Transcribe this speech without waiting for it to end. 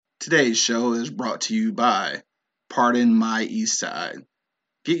Today's show is brought to you by Pardon My Eastside.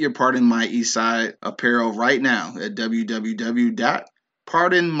 Get your Pardon My Eastside apparel right now at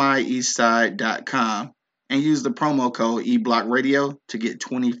www.pardonmyeastside.com and use the promo code eBlockRadio to get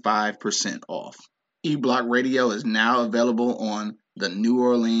 25% off. eBlock Radio is now available on the New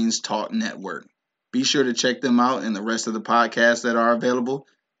Orleans Talk Network. Be sure to check them out and the rest of the podcasts that are available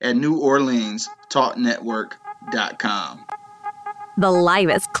at NewOrleansTalkNetwork.com. The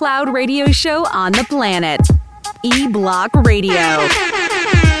livest cloud radio show on the planet. E-Block Radio.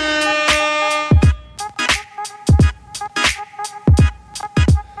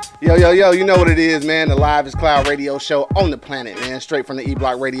 Yo, you know what it is, man. The livest cloud radio show on the planet, man. Straight from the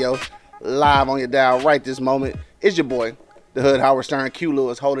E-Block Radio, live on your dial right this moment. It's your boy, the Hood Howard Stern, Q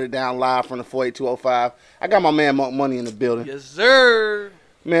Lewis, holding it down live from the 48205. I got my man Monk Money in the building. Yes, sir.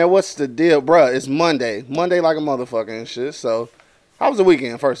 Man, what's the deal, bruh? It's Monday. Monday like a motherfucker and shit. So, how was the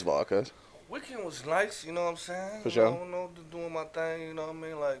weekend, first of all, cuz? Weekend was nice, you know what I'm saying? For sure. I don't know, just doing my thing, you know what I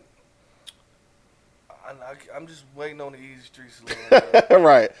mean? Like, I'm just waiting on the Easy Street Saloon.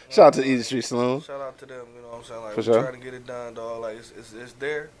 Right. Shout out to Easy Street Saloon. Shout out to them, you know what I'm saying? Like, For we're sure. trying to get it done, dog. Like, it's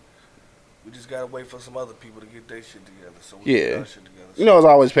there. We just got to wait for some other people to get their shit together. So we get our shit together. You know, there's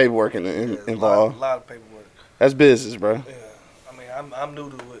always paperwork involved. A lot of paperwork. That's business, bro. Yeah. I mean, I'm new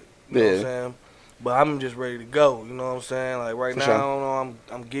to it. You Yeah. know what I'm saying? But I'm just ready to go. You know what I'm saying? Like right For now, sure. I don't know.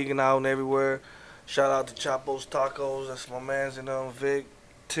 I'm gigging out and everywhere. Shout out to Chapo's Tacos. That's my man's in Vic,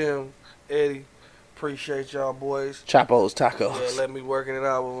 Tim, Eddie. Appreciate y'all boys. Chapo's Tacos. Yeah, let me working it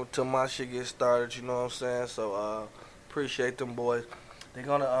out until my shit gets started. You know what I'm saying? So appreciate them boys. They're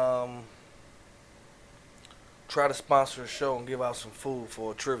gonna try to sponsor a show and give out some food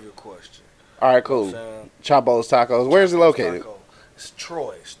for a trivia question. All right, cool. You know what I'm saying? Chapo's Tacos. Where's it located? Taco. It's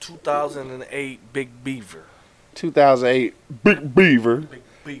Troy's 2008 Big Beaver. 2008 Big Beaver. Big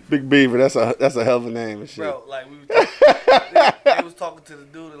Beaver. Big Beaver. That's a hell of a name and shit. Bro, like we was they was talking to the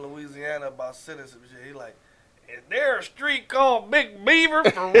dude in Louisiana about citizens and shit. He like, is there a street called Big Beaver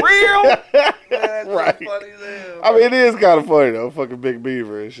for real? Man, that's Right. so funny as hell. I mean, it is kind of funny though. Fucking Big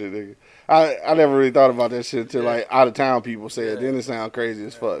Beaver and shit, nigga. I never really thought about that shit until like out of town people say it. Then it sound crazy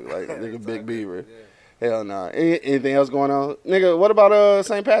as fuck. Like nigga, Big Beaver. Yeah. Hell nah. Anything else going on, nigga? What about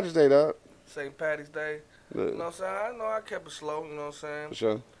St. Patrick's Day, dog? St. Patty's Day. You know what I'm saying? I know I kept it slow. You know what I'm saying? For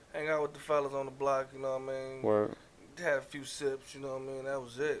sure. Hang out with the fellas on the block. You know what I mean? Word. Had a few sips. You know what I mean? That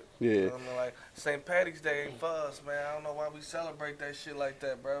was it. Yeah. You know what I mean? Like St. Patty's Day ain't for us, man. I don't know why we celebrate that shit like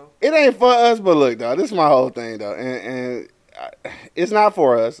that, bro. It ain't for us, but look, dog, this is my whole thing, though, and it's not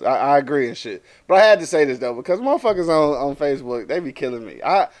for us. I agree and shit, but I had to say this though because motherfuckers on Facebook, they be killing me.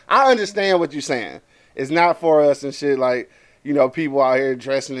 I understand what you're saying. It's not for us and shit. Like, you know, people out here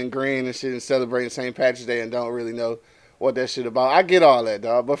dressing in green and shit and celebrating St. Patrick's Day and don't really know what that shit about. I get all that,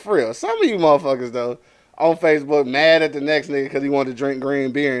 dog, but for real, some of you motherfuckers though on Facebook mad at the next nigga because he wanted to drink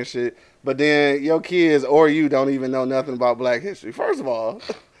green beer and shit, but then your kids or you don't even know nothing about Black history. First of all,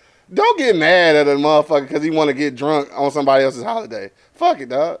 don't get mad at a motherfucker because he want to get drunk on somebody else's holiday. Fuck it,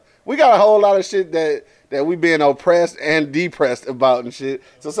 dog. We got a whole lot of shit that we being oppressed and depressed about and shit.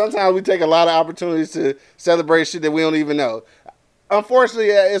 So sometimes we take a lot of opportunities to celebrate shit that we don't even know. Unfortunately,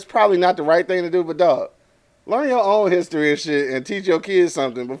 it's probably not the right thing to do, but dog, learn your own history and shit and teach your kids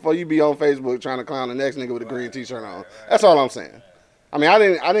something before you be on Facebook trying to clown the next nigga with a green t-shirt on. That's all I'm saying. I mean, I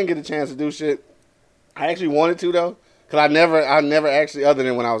didn't get a chance to do shit. I actually wanted to though, cause I never actually, other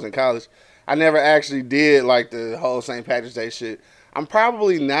than when I was in college, I never actually did like the whole St. Patrick's Day shit. I'm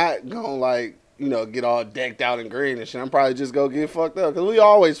probably not gonna like, you know, get all decked out in green and shit. I'm probably just go get fucked up, cause we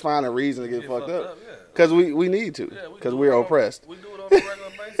always find a reason to get fucked up. Yeah. Cause we need to, cause we're oppressed. We do it on a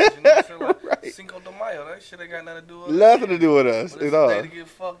regular basis. You know what I'm saying? Like Right. Cinco de Mayo, that shit ain't got nothing to do with us. Nothing to do with us But at it's a all. day to get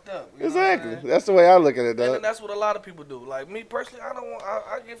fucked up. You know what I'm Exactly. saying? That's the way I look at it, And dog. that's what a lot of people do. Like me personally,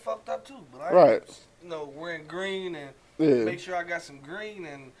 I get fucked up too. But I, Right. you know, wearing green and Yeah. make sure I got some green,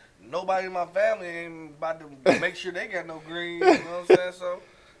 and nobody in my family ain't about to make sure they got no green. You know what I'm saying? So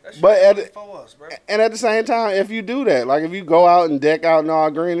that shit But ain't at really the- for us, bro. And at the same time, if you do that, like if you go out and deck out and all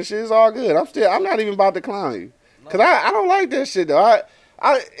green and shit, it's all good. I'm not even about to clown you. Cause I don't like that shit though.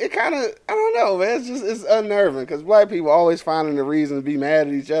 It kind of, I don't know, man. It's unnerving because black people always finding a reason to be mad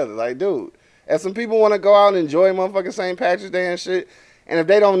at each other. Like, dude, if some people want to go out and enjoy motherfucking St. Patrick's Day and shit, and if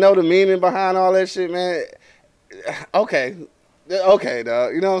they don't know the meaning behind all that shit, man, okay,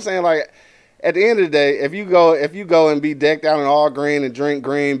 dog. You know what I'm saying? Like, at the end of the day, if you go and be decked out in all green and drink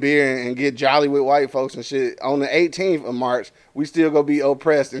green beer and get jolly with white folks and shit, on the 18th of March, we still gonna be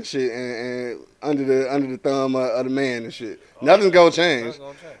oppressed and shit and under the thumb of the man and shit. Nothing's gonna change.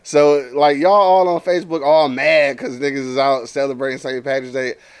 So like y'all all on Facebook all mad because niggas is out celebrating St. Patrick's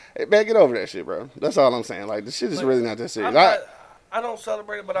Day. Hey, man, get over that shit, bro. That's all I'm saying. Like the shit is really not that serious. I don't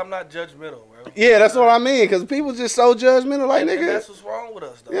celebrate it, but I'm not judgmental, bro. Yeah, that's what I mean. Because people just so judgmental, like, nigga. And that's what's wrong with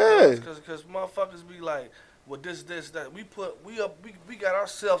us, though. Yeah. Because motherfuckers be like, well, this, that. We got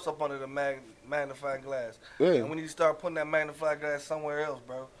ourselves up under the magnifying glass. Yeah. And we need to start putting that magnifying glass somewhere else,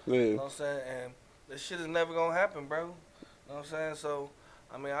 bro. Yeah. You know what I'm saying? And this shit is never going to happen, bro. You know what I'm saying? So,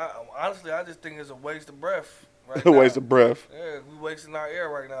 I mean, honestly, I just think it's a waste of breath right now. Waste of breath. Yeah, we wasting our air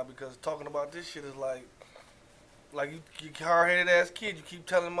right now because talking about this shit is like you hard-headed ass kid, you keep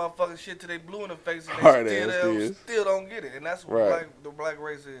telling motherfuckers shit till they blue in the face and they still don't get it. And that's what the black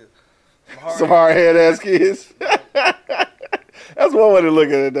race is. Some hard-headed ass kids. That's one way to look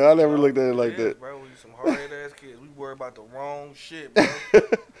at it, though. I never looked at it like that. Bro, we some hard-headed ass kids. We worry about the wrong shit, bro.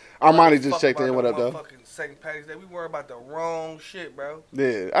 Armani just checked in. What up, though? Fucking St. Patrick's Day. We worry about the wrong shit, bro.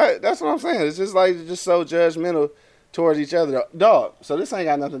 Yeah, that's what I'm saying. It's just like so judgmental towards each other, dog. So this ain't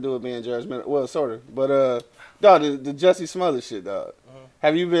got nothing to do with being judgmental. Well, sort of, but dog, the Jussie Smollett shit, dog.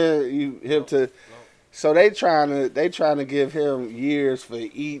 Have you been hip to? No. So they trying to give him years for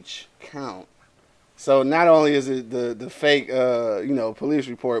each count. So not only is it the fake police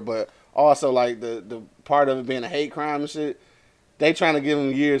report, but also like the part of it being a hate crime and shit. They trying to give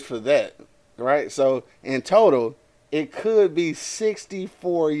him years for that, right? So in total, it could be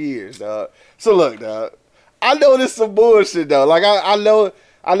 64 years, dog. So look, dog. I know this some bullshit though. Like I know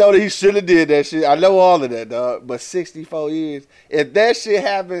that he should have did that shit. I know all of that, dog. But 64 years, if that shit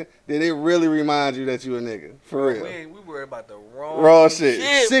happened, then it really reminds you that you a nigga. For real. We worry about the wrong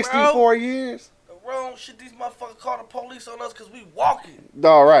shit. 64 bro. Years? The wrong shit. These motherfuckers call the police on us because we walking.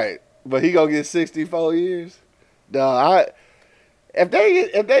 All right. But he gonna get 64 years? Dog, if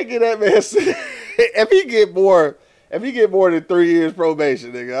they get that man, if he get more than 3 years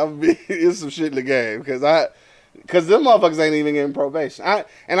probation, nigga, it's some shit in the game because them motherfuckers ain't even getting probation.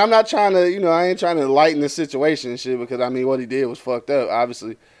 I'm not trying to, I ain't trying to lighten the situation and shit because I mean what he did was fucked up,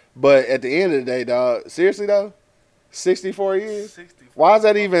 obviously. But at the end of the day, dog, seriously though, 64 years. 64. Why is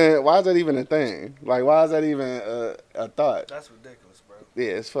that even a thing? Like, why is that even a thought? That's ridiculous, bro.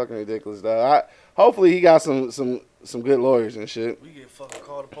 Yeah, it's fucking ridiculous, dog. Hopefully he got some good lawyers and shit. We get fucking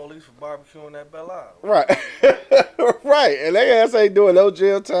called the police for barbecuing that Belle Isle. Right. Right. And they ass ain't doing no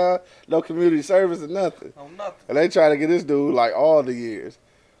jail time, no community service or nothing. No, nothing. And they try to get this dude like all the years.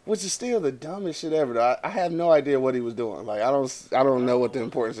 Which is still the dumbest shit ever though. I have no idea what he was doing. Like I don't know what the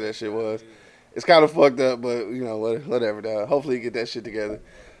importance of that shit was. It's kind of fucked up, but whatever though. Hopefully you get that shit together.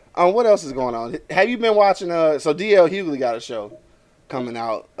 What else is going on? Have you been watching so DL Hughley got a show coming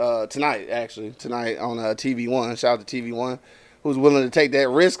out tonight on TV1. Shout out to TV1, who's willing to take that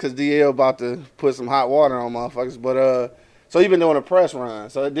risk because DL about to put some hot water on motherfuckers. But so he been doing a press run.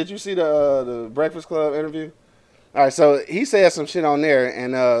 So did you see the Breakfast Club interview? All right, so he said some shit on there,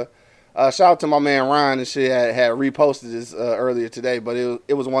 and shout out to my man Ryan and shit had reposted this earlier today, but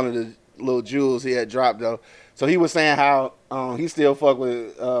it was one of the little jewels he had dropped though. So he was saying how he still fuck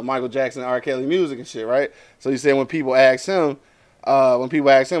with Michael Jackson, R. Kelly music and shit, right? So he said when people ask him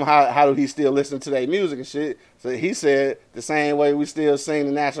how do he still listen to their music and shit, so he said the same way we still sing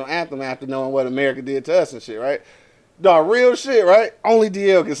the national anthem after knowing what America did to us and shit, right? Dog, real shit, right? Only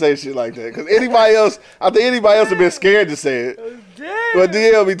DL can say shit like that. Because anybody else, I think anybody else have been scared to say it. Damn. But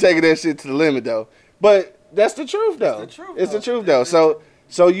DL be taking that shit to the limit, though. But that's the truth, though. It's the truth, though.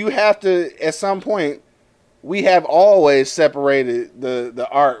 So you have to, at some point, we have always separated the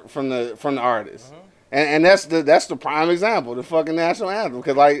art from the artist. Uh-huh. And that's the prime example, the fucking national anthem.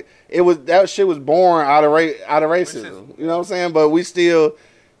 Because, like, that shit was born out of racism. You know what I'm saying? But we still...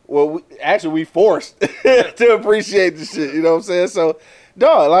 Well, we forced to appreciate the shit, you know what I'm saying? So,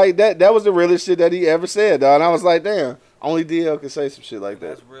 dog, like, that was the realest shit that he ever said, dog. And I was like, damn, only DL can say some shit like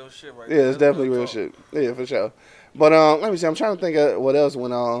that. That's real shit right there. Yeah, it's definitely real shit. Yeah, for sure. But let me see, I'm trying to think of what else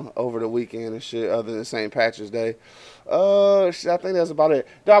went on over the weekend and shit other than St. Patrick's Day. Shit, I think that's about it.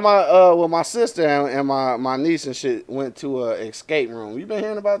 Dog, my sister and my niece and shit went to an escape room. You been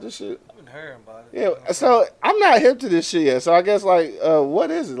hearing about this shit? Hearing about it. Yeah, so I'm not hip to this shit yet. So I guess like,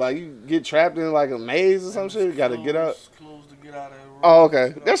 what is it? Like you get trapped in like a maze or some shit? You gotta get out. Clues to get out of the room. Oh,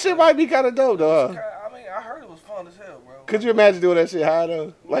 okay. That shit might be kind of dope though. I mean, I heard it was fun as hell, bro. Could you imagine doing that shit high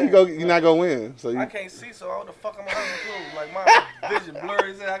though? Like you're not gonna win. So I can't see, so how the fuck am I having clues? Like my vision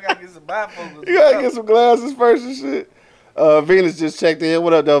blurry. I gotta get some bifocals. You gotta get some glasses first and shit. Venus just checked in.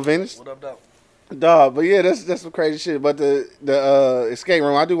 What up, though, Venus? What up, though? Dog, but yeah, that's some crazy shit. But the escape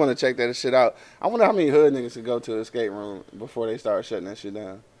room, I do want to check that shit out. I wonder how many hood niggas could go to the escape room before they start shutting that shit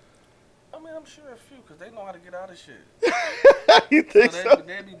down. I mean, I'm sure a few, because they know how to get out of shit. You think so?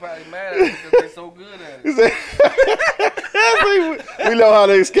 They'd be probably mad at it because they're so good at it. We know how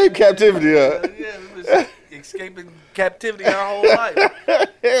to escape captivity, huh? Yeah, we've been escaping captivity our whole life.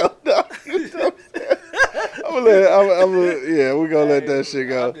 Hell no. We're going to let that shit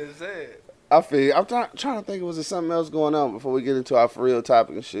go. I'm just saying. I feel. I'm trying to think. Was there something else going on before we get into our for real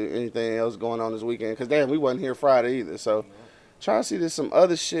topic and shit? Anything else going on this weekend? Because damn, we wasn't here Friday either. So trying to see there's some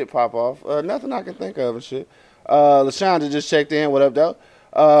other shit pop off. Nothing I can think of and shit. LaShonda just checked in. What up, though?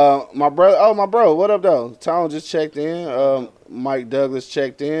 My bro. What up, though? Tom just checked in. Mike Douglas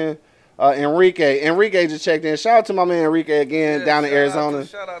checked in. Enrique just checked in. Shout out to my man Enrique again down in Arizona.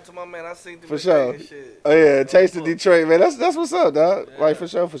 Shout out to my man. I seen the for sure. Shit. Oh yeah, Taste of Detroit, man. That's what's up, dog. Yeah. Like for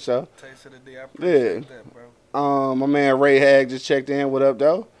sure. Taste of the day. I appreciate that, bro. My man Ray Hag just checked in. What up,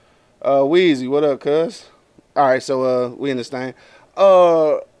 though? Weezy, what up, cuz? All right, so we in this thing.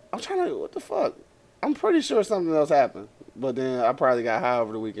 I'm trying to. What the fuck? I'm pretty sure something else happened, but then I probably got high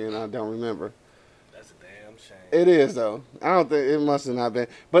over the weekend. I don't remember. It is, though. I don't think it must have not been.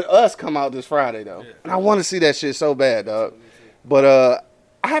 But Us come out this Friday, though. Yeah. And I want to see that shit so bad, dog. But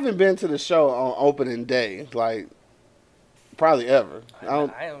I haven't been to the show on opening day, like, probably ever. I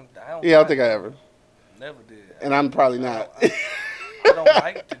don't think I ever. Never did. And I'm probably not. I don't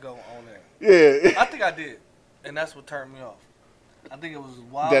like to go on there. Yeah. I think I did. And that's what turned me off. I think it was a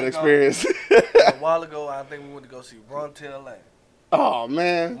while ago. That experience. A while ago, I think we went to go see Run to L.A. Oh,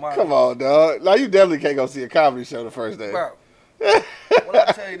 man. Come on, dog. Like, you definitely can't go see a comedy show the first day. Bro. When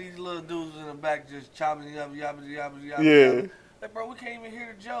I tell you these little dudes in the back just chopping yeah. Like, bro, we can't even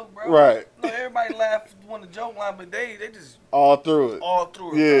hear the joke, bro. Right. No, everybody laughed when the joke line, but they just... All through it.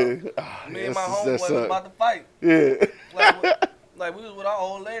 Yeah. Me and my homeboy was about to fight. Yeah. Like we was with our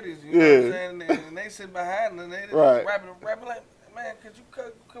old ladies, you know what I'm saying? And they sit behind and they just rapping like, man,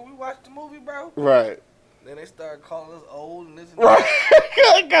 could we watch the movie, bro? Right. Then they started calling us old and this and that.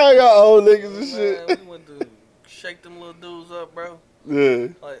 Right. Call y'all old niggas and shit. We went to shake them little dudes up, bro. Yeah.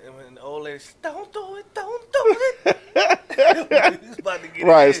 Like, and the old lady said, don't do it. He's about to get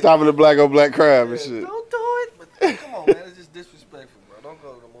right, stopping the black on black crime and shit. Don't do it. But come on, man, it's just disrespectful, bro. Don't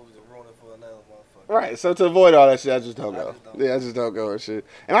go to the movies and ruin it for another motherfucker. Right, so to avoid all that shit, I just don't go. I just don't go and shit.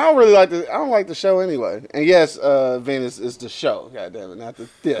 And I don't like the show anyway. And yes, Venus is the show, goddamn it, not the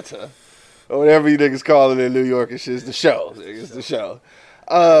theater. Or whatever you niggas call it in New York and shit. It's the show. It's the show.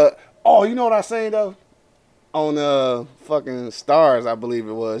 You know what I seen though? On fucking Stars, I believe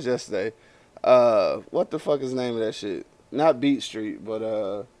it was yesterday. What the fuck is the name of that shit? Not Beat Street,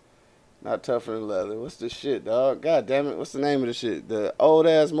 but not Tougher Than Leather. What's the shit, dog? God damn it, what's the name of the shit? The old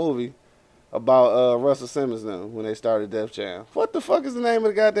ass movie about Russell Simmons now when they started Def Jam. What the fuck is the name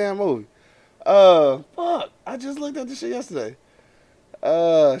of the goddamn movie? Fuck. I just looked at the shit yesterday.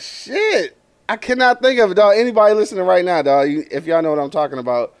 Shit. I cannot think of it, dog. Anybody listening right now, dog, if y'all know what I'm talking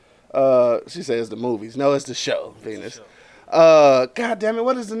about, she says the movies. No, it's the show, Venus. God damn it,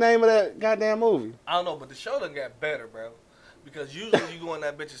 what is the name of that goddamn movie? I don't know, but the show done got better, bro. Because usually you go in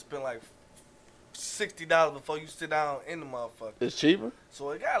that bitch and spend like $60 before you sit down in the motherfucker. It's cheaper?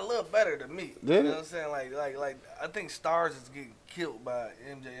 So it got a little better to me. Did you know what I'm saying? Like I think Stars is getting killed by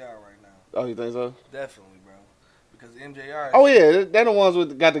MJR right now. Oh, you think so? Definitely, bro. Because MJR. Oh yeah, they're the ones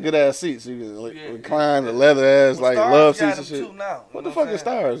with got the good ass seats. You can recline the leather ass like love seats and shit. Now, what the fuck is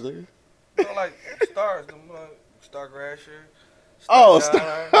Stars, nigga? You know, like Stars, Star Grasher.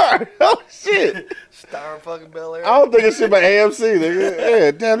 Star. Oh shit. Star fucking Bel Air. I don't think it's shit by AMC, nigga. Yeah,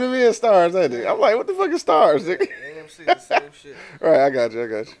 damn, them is Stars, ain't it? I'm like, what the fuck is Stars, nigga? AMC, the same shit. Right, I got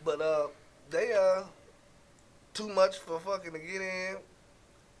you. But they too much for fucking to get in.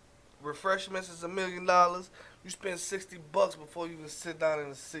 Refreshments is $1 million. You spend $60 before you even sit down in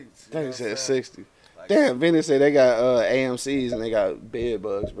the seats. Damn, you said 60. Like, damn, Vinny said they got AMCs and they got bed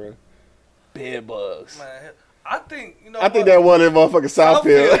bugs, bro. Bed bugs. Man, I think that one in motherfucking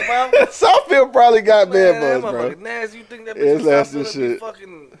Southfield. Southfield probably got bed bugs, bro. Nasty. You think that bitch Southfield be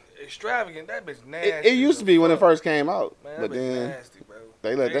fucking extravagant? That bitch nasty. It used to be when it first came out, man, but then nasty, bro.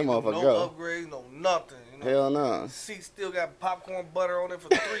 They let that motherfucker go. No upgrades, no nothing. Hell no. The seat still got popcorn butter on it for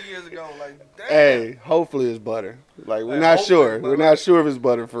 3 years ago. Like, damn. Hey, hopefully it's butter. Like, we're not sure. We're not sure if it's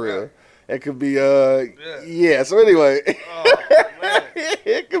butter for real. It could be, yeah. So anyway, man.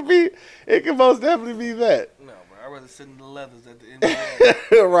 it could most definitely be that. No, bro. I'd rather sit in the leathers at the end of the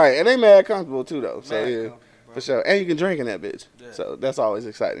day. Right, and they mad comfortable too, though. So yeah, for sure. And you can drink in that bitch. Yeah. So that's always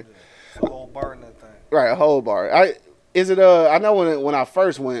exciting. Yeah. It's a whole bar in that thing. Right, a whole bar. Is it I know when I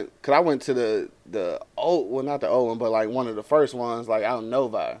first went, cause I went to the old, well, not the old one, but like one of the first ones, like out in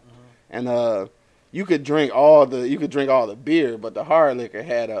Novi, and you could drink all the beer, but the hard liquor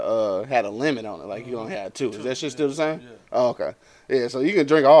had a limit on it, like you only had 2. Is that shit still the same? Yeah. Oh, okay. Yeah, so you can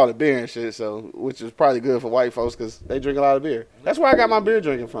drink all the beer and shit, so which is probably good for white folks because they drink a lot of beer. That's where I got my beer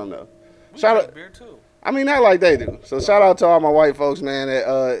drinking from, though. Shout out beer too. I mean, not like they do. So shout out to all my white folks, man. That,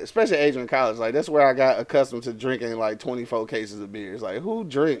 especially Adrian College. Like that's where I got accustomed to drinking like 24 cases of beers. Like who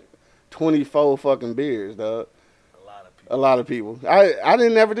drink 24 fucking beers, dog? A lot of people. I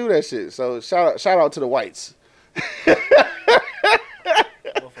didn't never do that shit. So shout out to the whites.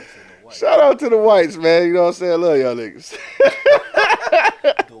 Shout out to the whites, man. You know what I'm saying? I love y'all niggas.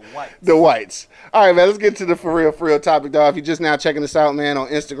 The whites. All right, man. Let's get to the for real topic, dog. If you're just now checking us out, man, on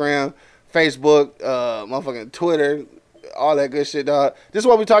Instagram, Facebook, motherfucking Twitter, all that good shit, dog. This is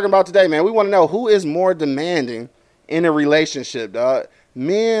what we're talking about today, man. We want to know who is more demanding in a relationship, dog.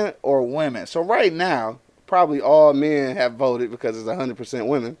 Men or women? So right now, probably all men have voted because it's 100%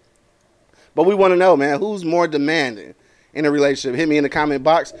 women. But we want to know, man, who's more demanding in a relationship? Hit me in the comment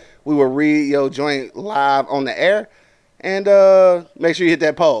box. We will read your joint live on the air. And make sure you hit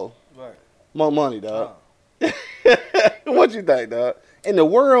that poll. Right. More money, dog. What you think, dog? In the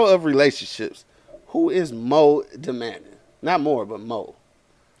world of relationships, who is more demanding? Not more, but more.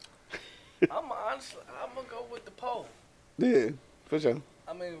 I'm going to go with the poll. Yeah, for sure.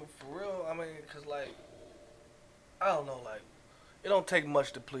 I mean, for real, because, like, I don't know, like, it don't take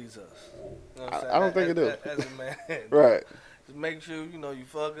much to please us. You know what I'm saying? I don't think it does. As a man. Right. Just make sure, you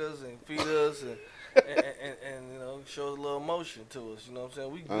fuck us and feed us and show a little emotion to us. You know what I'm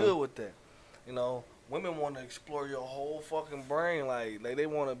saying? We good with that. Women want to explore your whole fucking brain. Like they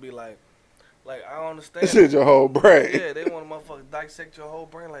want to be like I understand. This is your whole brain. Yeah, they want to motherfucking dissect your whole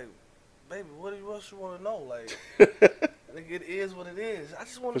brain. Like, baby, what else you want to know? Like, it is what it is. I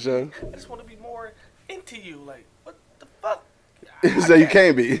just want to be more into you. Like, what the fuck? So you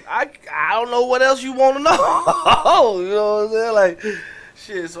can't be. I don't know what else you want to know. You know what I'm saying? Like,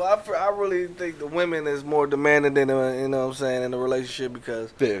 shit. So I really think the women is more demanding than you know what I'm saying in the relationship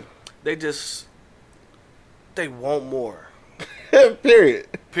because they want more. Period.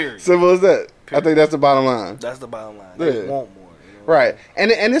 Simple as that. Period. I think that's the bottom line. That's the bottom line. They want more. Right.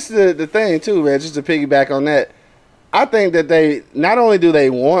 And this is the thing too, man. Just to piggyback on that, I think that they not only do they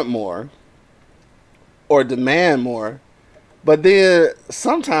want more or demand more, but then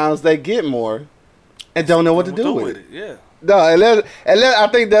sometimes they get more and don't know what to do with it. Yeah. No, and I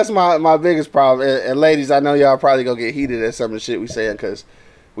think that's my biggest problem. And ladies, I know y'all probably gonna get heated at some of the shit we saying because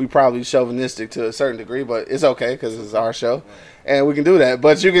we probably chauvinistic to a certain degree, but it's okay because it's our show, and we can do that.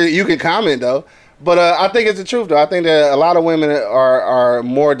 But you can comment though. But I think it's the truth though. I think that a lot of women are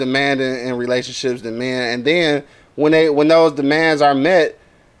more demanding in relationships than men, and then when those demands are met,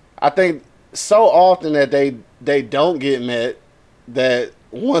 I think so often that they don't get met. That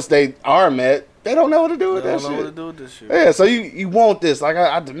once they are met, they don't know what to do with that shit. They don't know what to do with this shit. Yeah, so you want this. Like,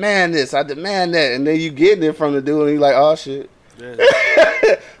 I demand this. I demand that. And then you get it from the dude, and you're like, oh, shit. Yeah.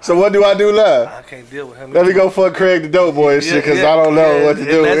 So what do I do now? I can't deal with him. Let me go fuck Craig the Dope Boy and shit, because I don't know what to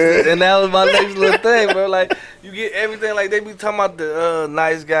do. And that was my next little thing, bro. Like, you get everything. Like, they be talking about the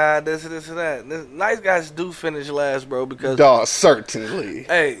nice guy, this and that. Nice guys do finish last, bro, because... Dog, certainly.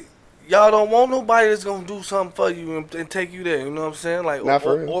 Hey... Y'all don't want nobody that's gonna do something for you and take you there. You know what I'm saying? Like,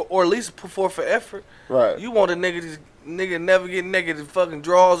 or at least put forth for effort. Right. You want a nigga never get naked. His fucking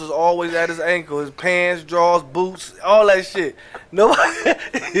drawers is always at his ankle. His pants, drawers, boots, all that shit. Nobody.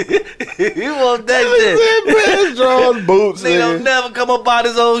 You want that shit? Pants, drawers, boots. Nigga don't never come up out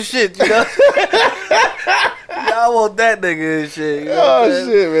his own shit. You know. Y'all want that nigga and shit. You know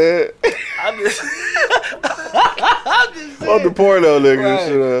shit, man. I'm just saying. Fuck the porno nigga. Right.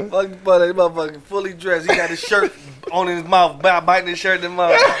 Shit, fuck the porno. He motherfucking fully dressed. He got his shirt on his mouth, biting his shirt in his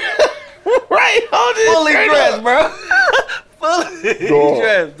mouth. Right, fully dressed, bro. Fully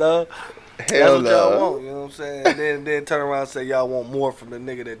dressed, dog. That's what y'all want, you know what I'm saying? And then turn around and say y'all want more from the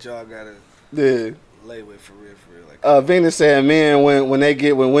nigga that y'all gotta lay with for real. Like Venus said, men when they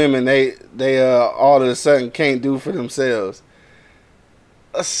get with women, they all of a sudden can't do for themselves.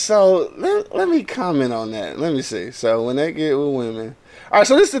 So let me comment on that. Let me see. So when they get with women, all right.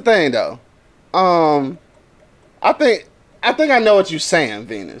 So this is the thing, though. I think I know what you're saying,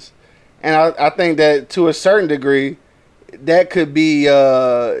 Venus, and I think that to a certain degree, that could be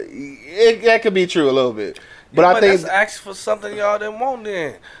that could be true a little bit. But I think that's ask for something y'all didn't want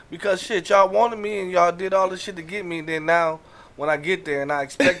then, because shit y'all wanted me and y'all did all this shit to get me. And then now when I get there and I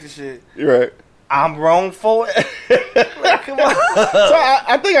expect the shit, you're right. I'm wrong for it. Like, come on. So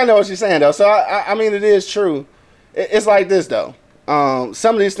I think I know what you're saying though. So I mean it is true it's like this though.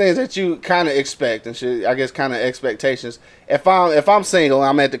 Some of these things that you kind of expect and shit, I guess kind of expectations. If I'm single,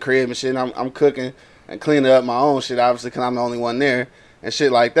 I'm at the crib and shit, and I'm cooking and cleaning up my own shit, obviously, because I'm the only one there and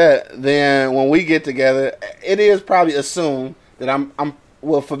shit like that. Then when we get together, it is probably assumed that I'm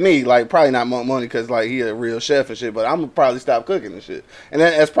well, for me, like, probably not money because, like, he a real chef and shit, but I'm going to probably stop cooking and shit. And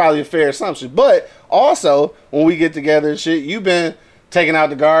that's probably a fair assumption. But also, when we get together and shit, you've been taking out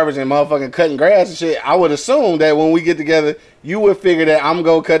the garbage and motherfucking cutting grass and shit. I would assume that when we get together, you would figure that I'm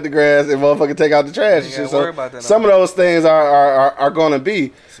going to cut the grass and motherfucking take out the trash and shit. So some of those things are going to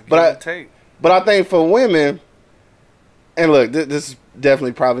be. But I think for women, and look, this is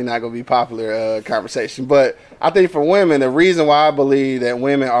definitely probably not going to be popular conversation, but I think for women, the reason why I believe that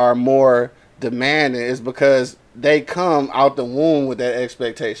women are more demanding is because they come out the womb with that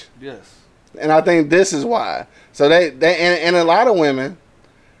expectation. Yes. And I think this is why. So they and a lot of women,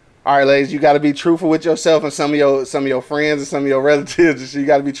 all right, ladies, you got to be truthful with yourself and some of your friends and some of your relatives. You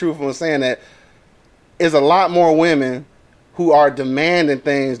got to be truthful in saying that is a lot more women who are demanding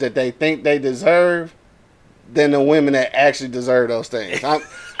things that they think they deserve than the women that actually deserve those things.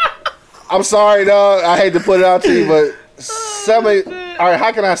 I'm sorry, dog. I hate to put it out to you, but all right,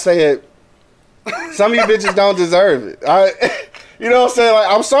 how can I say it? Some of you bitches don't deserve it. You know what I'm saying? Like,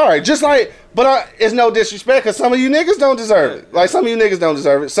 I'm sorry. Just like, but it's no disrespect because some of you niggas don't deserve it. Like, some of you niggas don't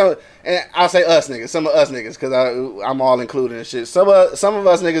deserve it. So, and I'll say us niggas, some of us niggas, because I'm all included in shit. Some of us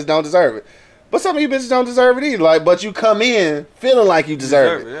niggas don't deserve it. But some of you bitches don't deserve it either. Like, but you come in feeling like you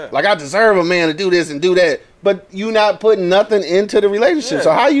deserve it. Yeah. Like, I deserve a man to do this and do that. But you not putting nothing into the relationship. Yeah.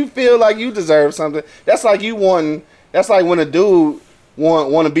 So how you feel like you deserve something? That's like that's like when a dude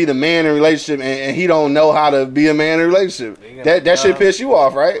want to be the man in a relationship and he don't know how to be a man in a relationship. That shit piss you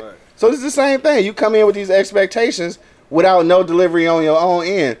off, right? So it's the same thing. You come in with these expectations without no delivery on your own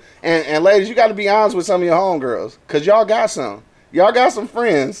end. And ladies, you got to be honest with some of your homegirls, because y'all got some. Y'all got some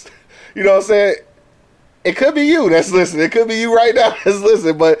friends. You know what I'm saying? It could be you that's listening. It could be you right now that's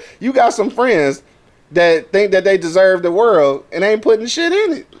listening. But you got some friends that think that they deserve the world and ain't putting shit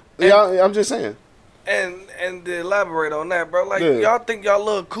in it. I'm just saying. And to elaborate on that, bro, like, y'all think y'all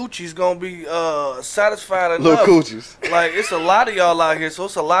little coochies gonna be satisfied enough? Little coochies. Like, it's a lot of y'all out here, so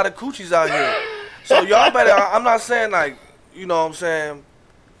it's a lot of coochies out here. So y'all better, I'm not saying, like, you know what I'm saying?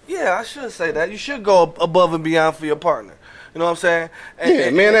 Yeah, I should say that. You should go above and beyond for your partner. You know what I'm saying?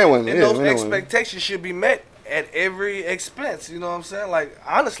 And men and women. And those expectations should be met at every expense. You know what I'm saying? Like,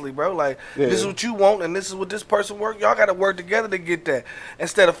 honestly, bro, like, this is what you want and this is what this person work. Y'all got to work together to get that.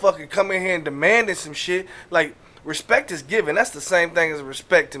 Instead of fucking coming here and demanding some shit. Like, respect is given. That's the same thing as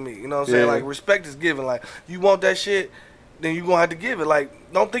respect to me. You know what I'm saying? Like, respect is given. Like, you want that shit, then you going to have to give it.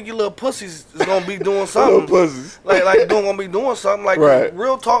 Like, don't think your little pussies is going to be doing something. Little pussies. Like going to be doing something. Like,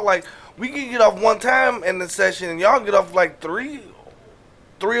 real talk, like, we can get off one time in the session and y'all get off like three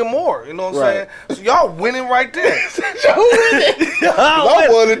or more, you know what I'm saying? So y'all winning right there. I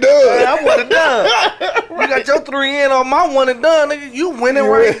want it done. I want it done. You got your 3 in on my 1 and done, nigga. You winning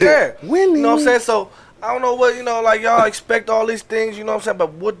right there. Winning. You know what I'm saying? So I don't know what, you know, like, y'all expect all these things, you know what I'm saying?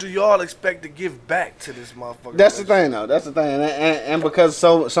 But what do y'all expect to give back to this motherfucker? That's the thing, though. That's the thing. And because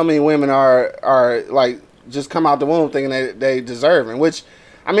so many women are like, just come out the womb thinking they deserve it, which,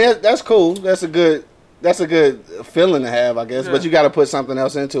 I mean, that's cool. That's a good feeling to have, I guess. Yeah. But you got to put something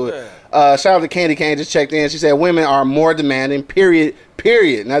else into it. Yeah. Shout out to Candy Cane, just checked in. She said women are more demanding, period,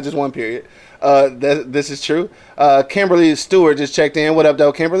 not just one period. This is true. Kimberly Stewart just checked in. What up,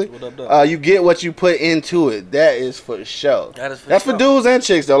 though, Kimberly? What up, though? You get what you put into it. That is for sure. That's for dudes and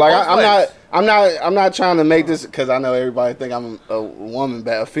chicks, though. Like, I'm not trying to make this, because I know everybody think I'm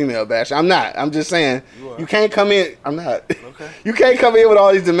a female basher. I'm not. I'm just saying you can't come in. I'm not. Okay. You can't come in with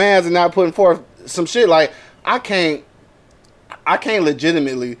all these demands and not putting forth some shit. Like, I can't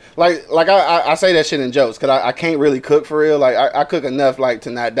legitimately, like I say that shit in jokes, because I can't really cook for real. Like, I cook enough, like,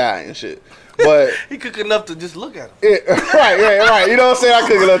 to not die and shit. But he cook enough to just look at him. Right. You know what I'm saying? I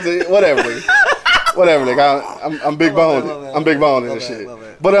cook enough to whatever, nigga. I'm big boned. I'm big boned and shit.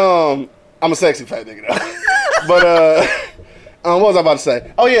 But I'm a sexy fat nigga though. But what was I about to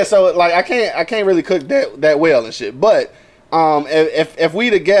say? Oh yeah, so like I can't really cook that well and shit. But if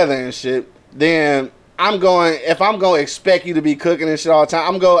we together and shit, then if I'm going to expect you to be cooking and shit all the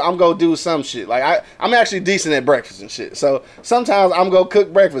time, I'm going to do some shit. Like, I'm actually decent at breakfast and shit. So sometimes I'm going to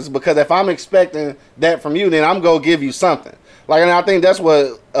cook breakfast, because if I'm expecting that from you, then I'm going to give you something. Like, and I think that's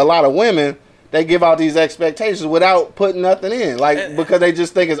what a lot of women, they give out these expectations without putting nothing in. Like, because they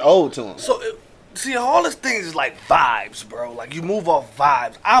just think it's owed to them. So, see, all this things is like vibes, bro. Like, you move off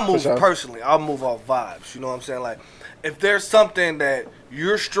vibes. I'll move off vibes. You know what I'm saying? Like, if there's something that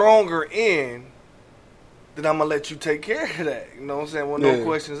you're stronger in, then I'm gonna let you take care of that. You know what I'm saying? With no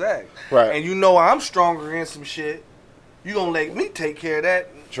questions asked. Right. And you know I'm stronger in some shit. You gonna let me take care of that.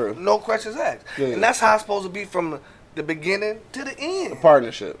 True. No questions asked. Yeah. And that's how it's supposed to be from the beginning to the end. A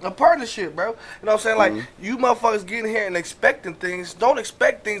partnership, bro. You know what I'm saying? Like, you motherfuckers getting here and expecting things. Don't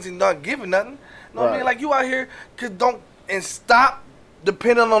expect things and not giving nothing. You know what I mean? Like, you out here, and stop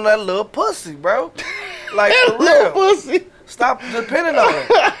depending on that little pussy, bro. Like, for real. Little pussy. Stop depending on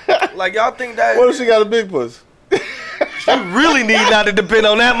it. Like, y'all think that... What if she got a big pussy? You really need not to depend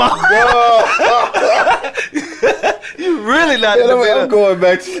on that, mom. You really not to depend on... I'm going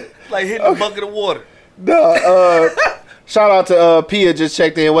back to... Like hitting a bucket of water. No, shout out to Pia, just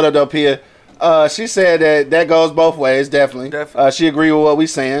checked in. What up, though, Pia? She said that goes both ways, definitely. She agreed with what we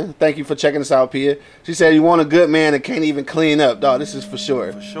saying. Thank you for checking us out, Pia. She said you want a good man that can't even clean up. Dog, this is for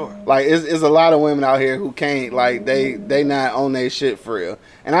sure. For sure. Like, it's a lot of women out here who can't, like, they not on their shit for real.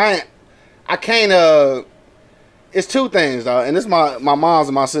 And I can't, it's two things, though. And this my mom's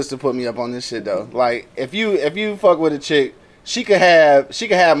and my sister put me up on this shit, though. Like, if you fuck with a chick, she could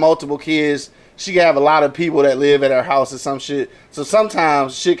have multiple kids. She can have a lot of people that live at her house or some shit. So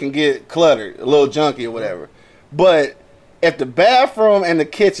sometimes shit can get cluttered, a little junky or whatever. But if the bathroom and the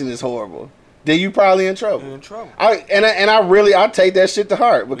kitchen is horrible, then you probably in trouble. You're in trouble. I take that shit to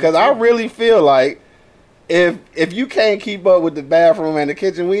heart because I really feel like if you can't keep up with the bathroom and the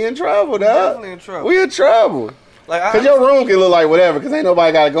kitchen, we in trouble, dog. Definitely in trouble. We in trouble. Like, Cause your room can look like whatever, cause ain't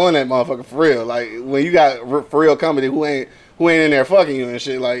nobody gotta go in that motherfucker for real. Like when you got for real company who ain't in there fucking you and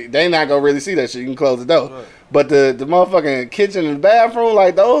shit, like they not gonna really see that shit. You can close the door. Right. But the motherfucking kitchen and bathroom,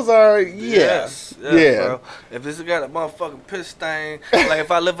 like those are yes, bro. If it's got a motherfucking piss stain, like if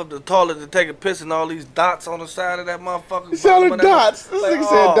I lift up the toilet to take a piss and all these dots on the side of that motherfucker. Sounded dots. This nigga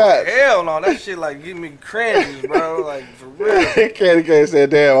said dots. Hell no, that shit like give me cringes, bro. Like for real. Candy Cane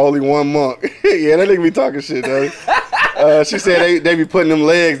said, damn, only one monk. Yeah, that nigga be talking shit though. She said they be putting them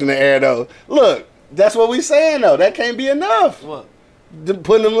legs in the air though. Look, that's what we saying though. That can't be enough. What?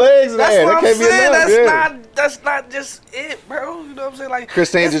 Putting them legs in the air. That can't be enough. That's not just it, bro. You know what I'm saying? Like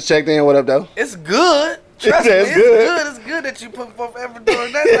Christine just checked in. What up, though? It's good. Trust me, it's good. It's good that you put forth effort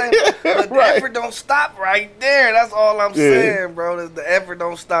doing that thing. But the effort don't stop right there. That's all I'm saying, bro. The effort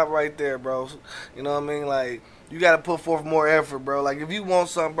don't stop right there, bro. You know what I mean? Like, you got to put forth more effort, bro. Like, if you want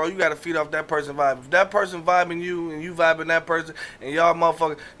something, bro, you got to feed off that person vibe. If that person vibing you and you vibing that person and y'all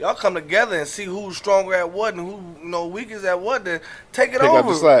motherfucker, y'all come together and see who's stronger at what and who, weakest at what, then take it over. Pick up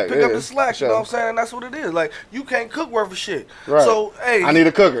the slack. Pick up the slack, you know what I'm saying? That's what it is. Like, you can't cook worth of shit. Right. So, hey. I need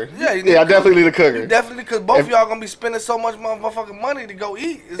a cooker. Yeah, I definitely need a cooker. You definitely, because both of y'all going to be spending so much motherfucking money to go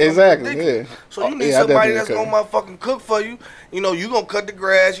eat. Exactly, yeah. So you need somebody that's going to motherfucking cook for you. You know, you going to cut the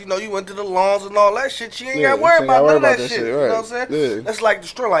grass. You know, you went to the lawns and all that shit. She ain't got to worry about none of that shit. Right. You know what I'm saying? Yeah. That's like the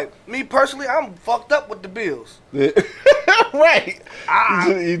store. Like, me personally, I'm fucked up with the bills. Yeah. Right.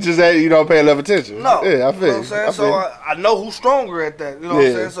 You don't pay enough attention. No. Yeah, I feel. You know what I'm saying? So I know who's stronger at that. You know what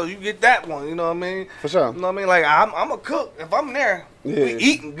I'm saying? So you get that one. You know what I mean? For sure. You know what I mean? Like, I'm a cook. If I'm there, we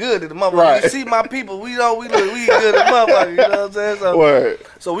eating good at the motherfucker. Right. You see my people, we eat good at the motherfucker. You know what I'm saying? So, word.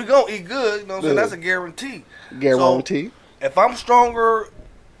 So we gonna eat good. You know what I'm saying? That's a guarantee. Guarantee. So, if I'm stronger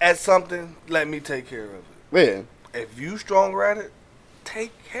at something, let me take care of it. Yeah. If you stronger at it,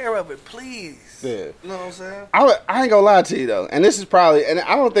 take care of it, please. Yeah. You know what I'm saying? I ain't gonna lie to you though, and this is probably, and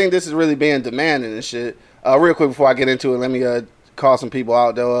I don't think this is really being demanding and shit. Real quick before I get into it, let me call some people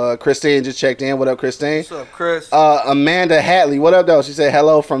out though. Christine just checked in. What up, Christine? What's up, Chris? Amanda Hatley. What up though? She said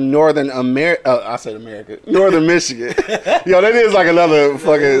hello from Northern America. I said America. Northern Michigan. Yo, that is like another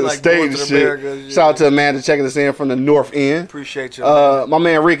fucking like state and shit. America, shout out to Amanda checking us in from the North End. Appreciate you. My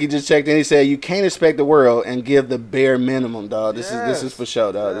man Ricky just checked in. He said you can't expect the world and give the bare minimum, dog. This is for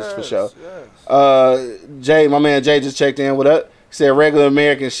sure, dog. This is for sure. Yes. Jay, my man Jay just checked in. What up? He said regular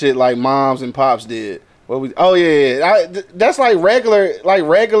American shit like moms and pops did. That's like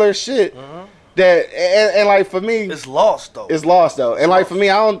regular shit. That and like for me, it's lost though. And like for me,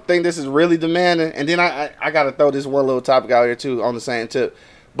 I don't think this is really demanding. And then I gotta throw this one little topic out here too on the same tip.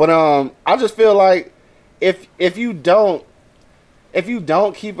 But I just feel like if you don't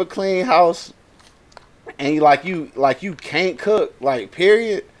keep a clean house and you can't cook, like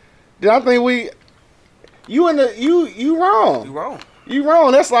period, then I think you wrong. You wrong. You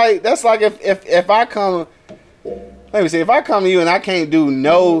wrong. That's like if I come, let me see, if I come to you and I can't do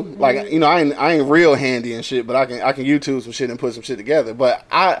like, you know, I ain't real handy and shit, but I can YouTube some shit and put some shit together. But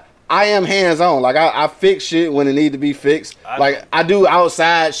I am hands on. Like I fix shit when it need to be fixed. I do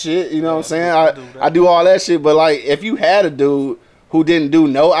outside shit. You know what I'm saying? I do all that shit. But like if you had a dude who didn't do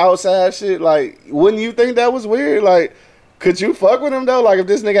no outside shit, like wouldn't you think that was weird? Like Could you fuck with him though? Like if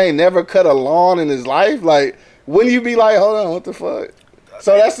this nigga ain't never cut a lawn in his life, like wouldn't you be like, hold on, what the fuck?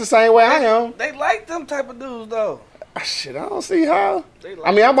 So that's the same way I am. They like them type of dudes though. Shit, I don't see how.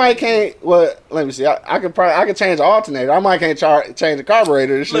 I mean, I might can't. Well, let me see. I could change the alternator. I might can't change the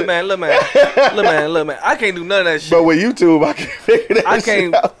carburetor and shit. Look, man. I can't do none of that shit. But with YouTube, I can figure that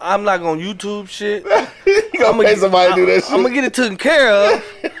shit out. I'm not gonna YouTube shit. You gonna pay somebody to do that shit. I'm gonna get it taken care of.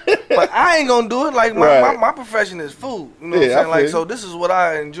 But I ain't gonna do it. Like my profession is food. You know what I'm saying? Like so, this is what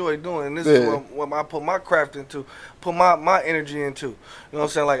I enjoy doing. This is what I put my craft into, put my energy into. You know what I'm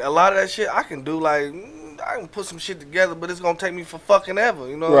saying? Like a lot of that shit I can do. Like. I can put some shit together, but it's gonna take me for fucking ever.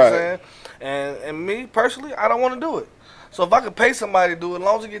 You know what I'm saying? And me personally, I don't want to do it. So if I could pay somebody to do it, as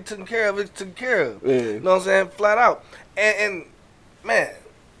long as it get taken care of, it's taken care of. Yeah. You know what I'm saying? Flat out. And man,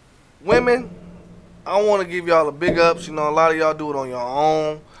 women, I want to give y'all a big ups. You know, a lot of y'all do it on your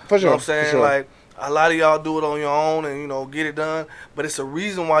own. For sure. You know what I'm saying? Like a lot of y'all do it on your own and get it done. But it's a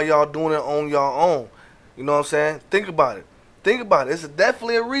reason why y'all doing it on your own. You know what I'm saying? Think about it. It's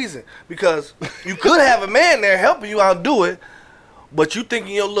definitely a reason. Because you could have a man there helping you out do it, but you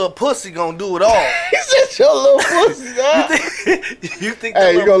thinking your little pussy gonna do it all. He said your little pussy, dog. you think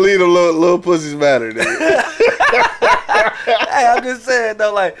hey, you gonna leave the little pussies matter, nigga. Hey, I'm just saying,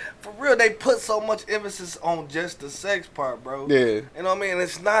 though, like, for real, they put so much emphasis on just the sex part, bro. Yeah. You know what I mean?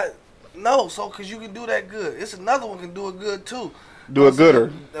 It's not, because you can do that good. It's another one can do it good, too. Do it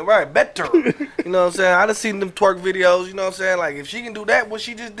gooder. Right, better. You know what I'm saying? I done seen them twerk videos, you know what I'm saying? Like, if she can do that, what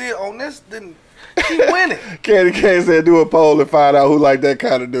she just did on this, then she winning. Candy Cane said do a poll and find out who like that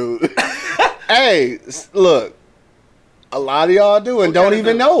kind of dude. Hey, look. A lot of y'all do and don't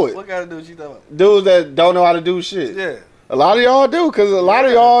even know it. What kind of dudes you talking about? Dudes that don't know how to do shit. Yeah. A lot of y'all do, because a lot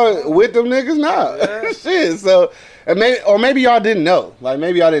of y'all with them niggas now. Yeah. Shit, so, and maybe y'all didn't know. Like,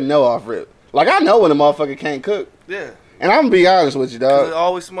 maybe y'all didn't know off rip. Like, I know when a motherfucker can't cook. Yeah. And I'm gonna be honest with you, dog. It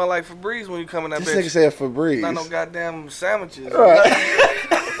always smell like Febreze when you come in that bitch. This nigga said Febreze. Not no goddamn sandwiches. Right.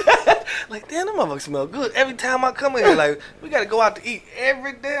 Like, damn, them motherfuckers smell good. Every time I come in here, like, we gotta go out to eat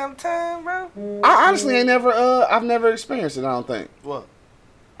every damn time, bro. I honestly I've never experienced it, I don't think. What?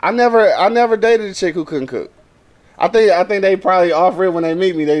 I never dated a chick who couldn't cook. I think they probably offer it when they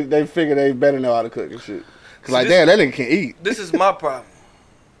meet me, they figure they better know how to cook and shit. Cause like, damn, that nigga can eat. This is my problem.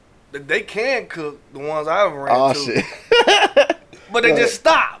 They can cook, the ones I've ran to. Oh, shit. But they just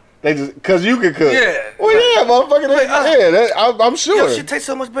stop. They just, cause you can cook. Yeah. Well, yeah, motherfucker. I'm sure. Yo, shit tastes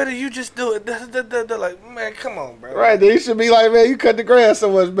so much better. You just do it. They're like, man, come on, bro. Right. Then you should be like, man, you cut the grass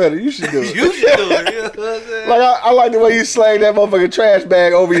so much better. You should do it. You should do it. You know what I'm saying? Like, I like the way you slang that motherfucking trash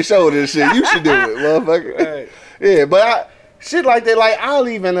bag over your shoulder and shit. You should do it, motherfucker. Right. Yeah, but shit like that, like, I'll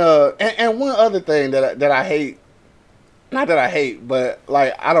even, and one other thing that I hate, not that I hate, but,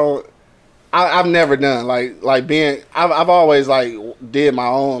 like, I've never done like being. I've always like did my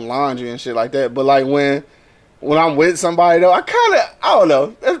own laundry and shit like that. But like when I'm with somebody though, I don't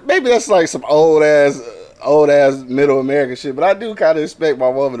know. Maybe that's like some old ass middle American shit. But I do kind of expect my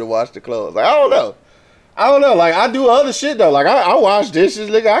woman to wash the clothes. Like I don't know. Like I do other shit though. Like I wash dishes,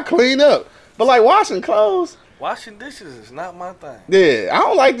 nigga. I clean up. But like washing clothes. Washing dishes is not my thing. Yeah, I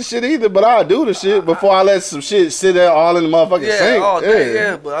don't like the shit either, but I'll do the shit before I let some shit sit there all in the motherfucking sink. All day,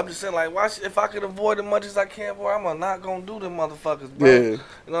 yeah, but I'm just saying, like, if I could avoid as much as I can, boy, I'm not gonna do them motherfuckers, bro. Yeah. You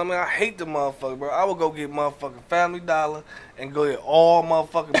know what I mean? I hate the motherfuckers, bro. I would go get motherfucking Family Dollar and go get all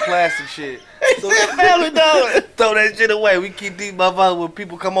motherfucking plastic shit. Family Dollar. Throw that shit away. We keep these motherfuckers when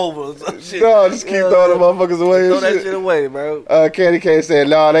people come over or some shit. No, just keep throwing the motherfuckers away. Throw that shit away, bro. Candy Cane said,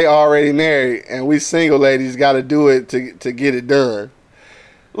 no, they already married, and we single ladies got to do it to get it done.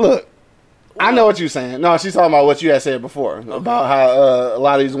 Look, I know what you're saying. No, she's talking about what you had said before about how a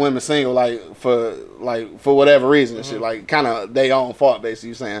lot of these women single, for whatever reason and shit, like kind of they own fault, basically.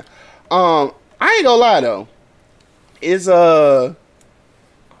 You saying? I ain't gonna lie though. It's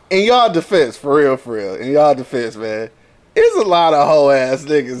in y'all defense, for real. In y'all defense, man. It's a lot of hoe ass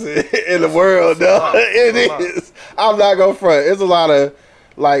niggas in the world, though. It is. I'm not gonna front. It's a lot of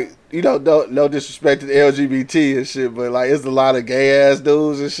like, you know, no disrespect to the LGBT and shit, but like it's a lot of gay ass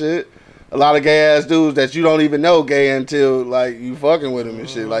dudes and shit. A lot of gay ass dudes that you don't even know gay until like you fucking with them and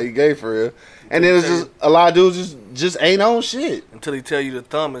shit. Like you gay for real. And then it's just a lot of dudes just ain't on shit. Until he tell you to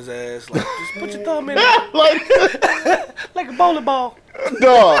thumb his ass. Like, just put your thumb in it. Like a bowling ball.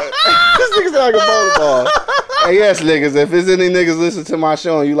 Dog. This nigga's like a bowling ball. Hey, yes, niggas. If there's any niggas listen to my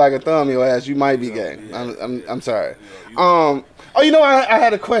show and you like a thumb your ass, you might be gay. I'm sorry. Oh, you know, I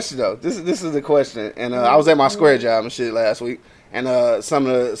had a question though. This is the question, and I was at my square job and shit last week, and some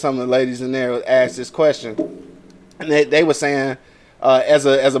of the ladies in there asked this question, and they were saying, as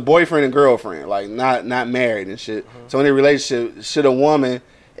a boyfriend and girlfriend, like not married and shit. Mm-hmm. So in a relationship, should a woman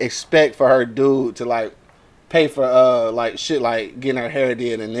expect for her dude to like pay for like shit like getting her hair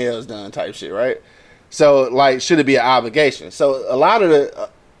did and nails done type shit, right? So like, should it be an obligation? So a lot of the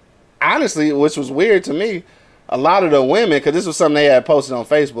honestly, which was weird to me, a lot of the women, because this was something they had posted on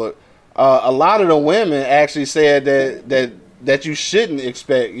Facebook, a lot of the women actually said that you shouldn't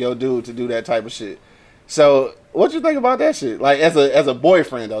expect your dude to do that type of shit. So what you think about that shit? Like as a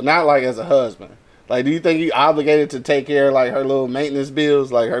boyfriend though, not like as a husband. Like, do you think you obligated to take care of like her little maintenance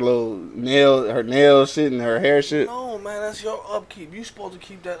bills, like her little nail shit and her hair shit? No, man, that's your upkeep. You supposed to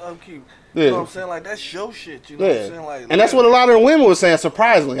keep that upkeep. Yeah. You know what I'm saying? Like, that's your shit. You know what I'm saying? Like, and that's what a lot of the women were saying.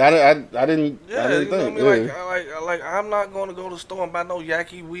 Surprisingly, I didn't. Yeah, I didn't you know think. what I mean? Like, I'm not going to go to the store and buy no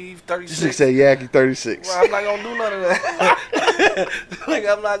Yaki Weave 36. You say Yaki 36. Well, I'm not gonna do none of that. Like,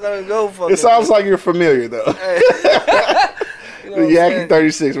 I'm not gonna go for it. It sounds like you're familiar though. You know the Yaki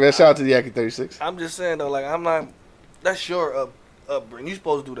 36, man. Shout out to the Yaki 36. I'm just saying though, like, I'm not. That's your upbringing. You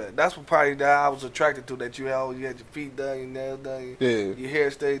supposed to do that. That's what probably that I was attracted to. That you had your feet done, your nails done, your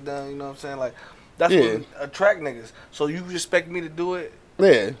hair stayed done. You know what I'm saying? Like, that's what attract niggas. So you expect me to do it?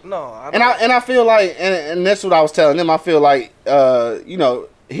 Yeah. No. I feel like, and that's what I was telling them. I feel like, you know,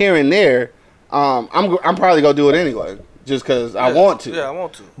 here and there, I'm probably gonna do it anyway. Just because I want to. Yeah, I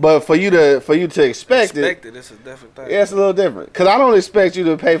want to. But for you to expect it, it's a different thing. Yeah, it's a little different. Because I don't expect you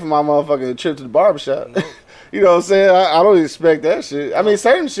to pay for my motherfucking trip to the barbershop. Nope. You know what I'm saying? I don't expect that shit. I mean,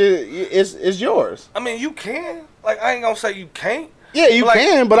 certain shit is yours. I mean, you can. Like, I ain't gonna say you can't. Yeah, you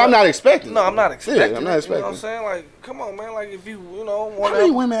can, but I'm not expecting. No, I'm not expecting. Yeah, I'm not expecting. You know what I'm saying? Like, come on, man. Like, if you know, want how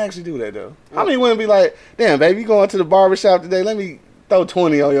many women actually do that though? How many women be like, damn, baby, you going to the barbershop today? Let me throw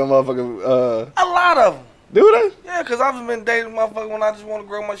 20 on your motherfucking. A lot of them. Do they? Yeah, because I've been dating motherfuckers when I just want to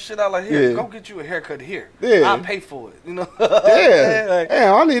grow my shit out. Like, here, go get you a haircut here. Yeah. I'll pay for it, you know? Yeah. Like,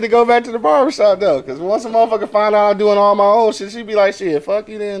 damn, I need to go back to the barbershop, though. Because once a motherfucker find out I'm doing all my own shit, she be like, shit, fuck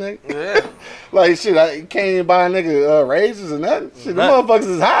you then, nigga. Yeah. Like, shit, I can't even buy a nigga raises or nothing. Shit, the motherfuckers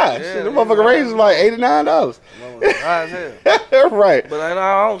is high. Yeah, shit, the motherfucker raises like $89. High as hell. Right. But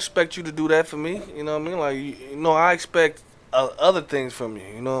I don't expect you to do that for me. You know what I mean? Like, you know, I expect other things from you.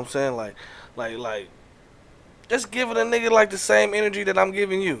 You know what I'm saying? Like. Just giving a nigga like the same energy that I'm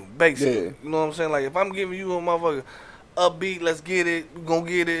giving you, basically. Yeah. You know what I'm saying? Like, if I'm giving you a motherfucker upbeat, let's get it, we gonna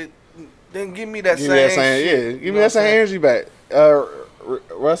get it, then give me that same shit. Yeah, give me that same energy back.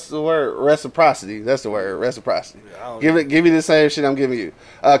 What's the word? Reciprocity. That's the word. Reciprocity. Yeah, give me the same shit I'm giving you.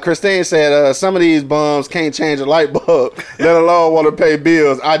 Christine said, some of these bums can't change a light bulb, let alone want to pay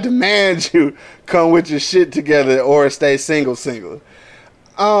bills. I demand you come with your shit together or stay single.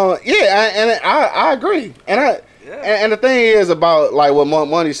 I agree, and the thing is about like what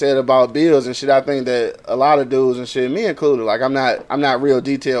Money said about bills and shit. I think that a lot of dudes and shit, me included, like I'm not real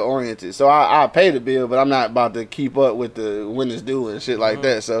detail oriented. So I pay the bill, but I'm not about to keep up with the when it's due and shit like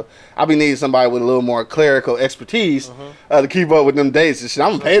that. So I be needing somebody with a little more clerical expertise to keep up with them dates and shit.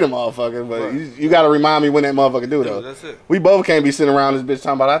 I'm gonna pay them motherfucker, but you got to remind me when that motherfucker do though. That's it. We both can't be sitting around this bitch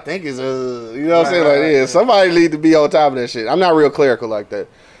talking about I think it's you know what I'm saying? Like somebody need to be on top of that shit. I'm not real clerical like that.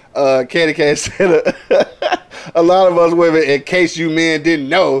 Candy Cane said a lot of us women, in case you men didn't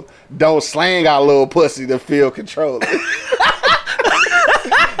know, don't slang our little pussy to feel control. Damn.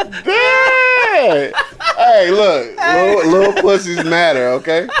 Hey, look, little pussies matter,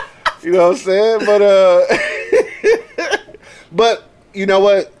 okay? You know what I'm saying? But you know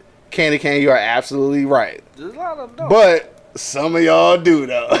what, Candy Cane, you are absolutely right. There's a lot of them. But some of y'all do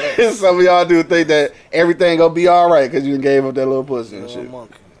though. Yes. Some of y'all do think that everything gonna be all right because you gave up that little pussy and shit.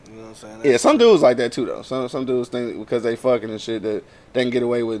 Monkey. You know what I'm saying? Yeah, some dudes like that too though. Some dudes think because they fucking and shit that they can get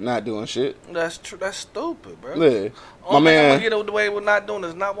away with not doing shit. That's true. That's stupid, bro. Yeah. My man, I'm gonna get away with not doing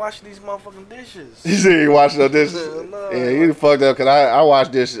is not washing these motherfucking dishes. You see, you washing up dishes? No. Yeah, you fucked up because I wash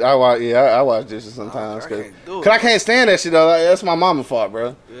dishes. I wash dishes sometimes because I can't stand that shit though. Like, that's my mama's fault,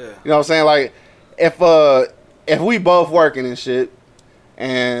 bro. Yeah. You know what I'm saying? Like if we both working and shit,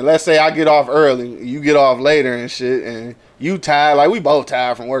 and let's say I get off early, you get off later and shit, and you tired, like we both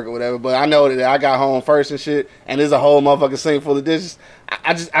tired from work or whatever, but I know that I got home first and shit, and there's a whole motherfucking sink full of dishes.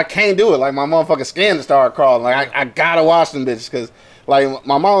 I can't do it. Like my motherfucking skin to start crawling. Like I gotta wash them bitches because like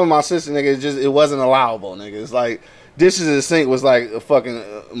my mom and my sister, nigga, it wasn't allowable, nigga. It's like dishes in the sink was like a fucking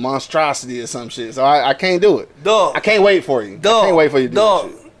monstrosity or some shit. So I can't do it. Dog. I can't wait for you. Dog. I can't wait for you to do that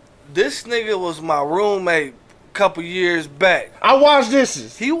shit. This nigga was my roommate a couple years back. I washed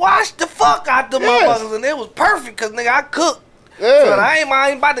dishes. He washed the fuck out the motherfuckers, and it was perfect because nigga I cook. Yeah. So I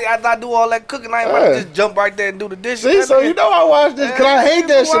ain't about to after I do all that cooking. I ain't about to just jump right there and do the dishes. See, so you know I watch this because I hate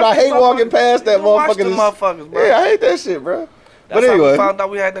that shit. I hate walking past that motherfucker. Motherfuckers, bro. Yeah, I hate that shit, bro. That's how we found out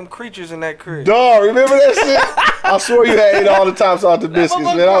we had them creatures in that crib. Dog, remember that shit? I swore you had ate all the tops off the biscuits,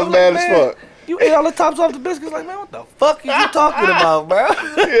 man. I was mad as fuck. You ate all the tops off the biscuits? Like, man, what the fuck are you talking about, bro?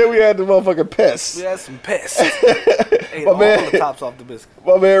 Yeah, we had the motherfucking pests. We had some pests. Ate all the tops off the biscuits.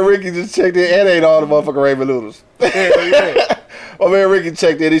 My man Ricky just checked in and ate all the motherfucking ramen noodles. Yeah. My man Ricky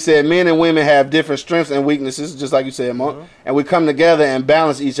checked in. He said, men and women have different strengths and weaknesses, just like you said, Monk. And we come together and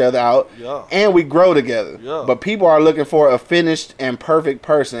balance each other out. Yeah. And we grow together. Yeah. But people are looking for a finished and perfect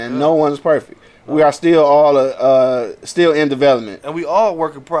person, and no one's perfect. We are still all still in development, and we all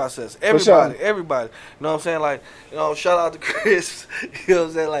work in process. Everybody. You know what I'm saying? Like, you know, shout out to Chris. You know what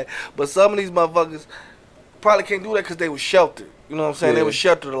I'm saying? Like, but some of these motherfuckers probably can't do that because they were sheltered. You know what I'm saying? They were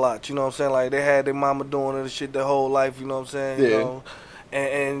sheltered a lot. You know what I'm saying? Like, they had their mama doing this shit their whole life. You know what I'm saying? Yeah. You know,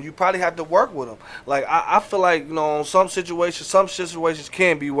 and you probably have to work with them. Like, I feel like, you know, some situations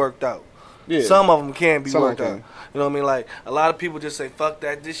can be worked out. Yeah. Some of them can be worked out. You know what I mean? Like, a lot of people just say, fuck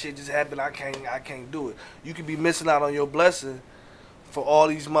that, this shit just happened, I can't do it. You could be missing out on your blessing for all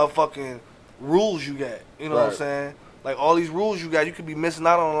these motherfucking rules you got. You know what I'm saying? Like, all these rules you got, you could be missing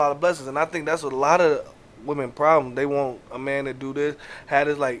out on a lot of blessings. And I think that's a lot of women problem. They want a man to do this, have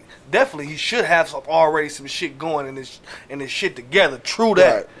this, like, definitely he should have some shit going in this shit together. True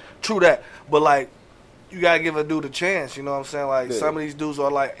that. But, like, you gotta give a dude a chance, you know what I'm saying? Like, some of these dudes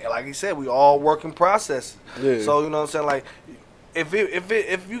are like he said, we all work in processes. Yeah. So, you know what I'm saying? Like,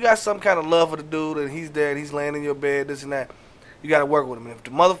 if you got some kind of love for the dude and he's there and he's laying in your bed, this and that, you gotta work with him. And if the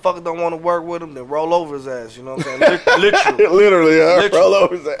motherfucker don't want to work with him, then roll over his ass, you know what I'm saying? Literally, roll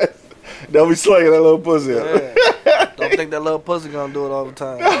over his ass. Don't be slinging that little pussy up. Yeah. Don't think that little pussy gonna do it all the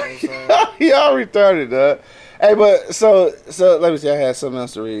time. You know what I'm saying? He all retarded, dog. Hey, but so let me see. I had something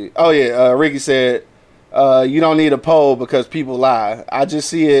else to read. Oh yeah, Ricky said, you don't need a poll because people lie. I just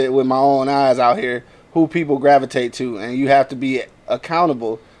see it with my own eyes out here who people gravitate to, and you have to be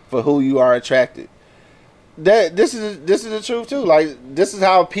accountable for who you are attracted. This is the truth too. Like, this is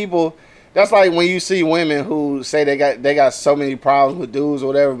how people. That's like when you see women who say they got so many problems with dudes or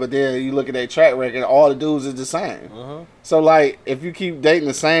whatever, but then you look at their track record, all the dudes is the same. So like, if you keep dating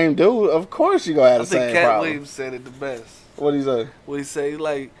the same dude, of course you gonna have the same problem. I think Cat Williams said it the best. What he say? What he say?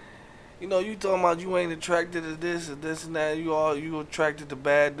 Like, you know, you talking about you ain't attracted to this or this and that. You attracted to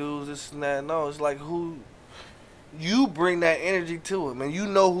bad dudes, this and that. No, it's like who you bring that energy to it, man. You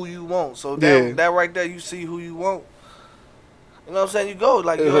know who you want. So that right there, you see who you want. You know what I'm saying? You go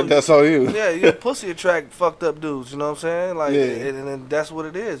like, that's all you. Yeah, your pussy attract fucked up dudes. You know what I'm saying? Like, and that's what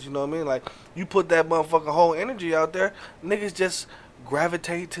it is. You know what I mean? Like, you put that motherfucking whole energy out there, niggas just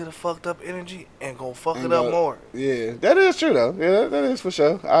gravitate to the fucked up energy and go fuck it up more. Yeah, that is true though. Yeah, that is for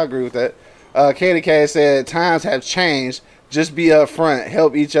sure. I agree with that. Candy Cat said, times have changed. Just be upfront.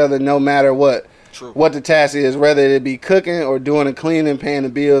 Help each other no matter what. True. What the task is, whether it be cooking or doing the cleaning, paying the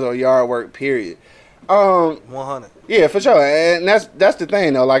bills, or yard work, period. 100. Yeah, for sure. And that's the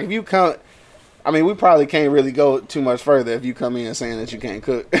thing though. Like, if you come, I mean, we probably can't really go too much further if you come in saying that you can't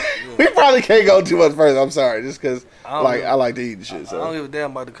cook. Yeah. We probably can't go too much further. I'm sorry, just because I like to eat the shit. So I don't give a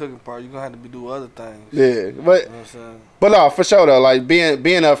damn about the cooking part. You're gonna have to do other things. Yeah, but you know what I'm saying? But no, for sure though, like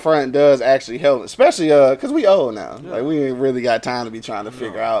being up front does actually help, especially because we old now. Yeah. Like, we ain't really got time to be trying to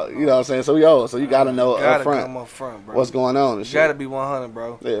figure out, you know what I'm saying? So we old, so you gotta know up front bro. What's going on and you shit. Gotta be 100,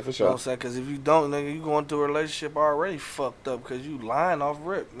 bro. Yeah, for sure. You know what I'm saying? Because if you don't, nigga, you going through a relationship already fucked up because you lying off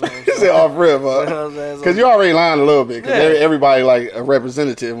rip. You know what I'm saying? Off rip, huh? You know what I'm saying? Because you already lying a little bit. Because everybody like a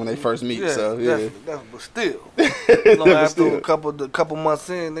representative when they first meet. So yeah, definitely. But still, you know, after a couple months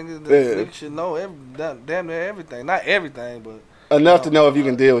in, niggas should know damn near everything. Not everything, but enough to know if you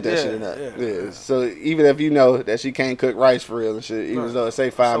can deal with that shit or not. Yeah. So even if you know that she can't cook rice for real and shit, even though it say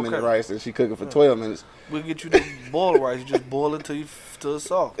 5-minute rice and she cooking for 12 minutes, we'll get you the boiled rice. You just boil it till it's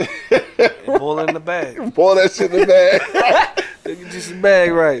soft. And boil it in the bag. Boil that shit in the bag. Get you some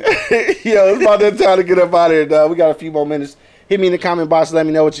bag right. Yo, it's about that time to get up out of here, dog. We got a few more minutes. Hit me in the comment box. Let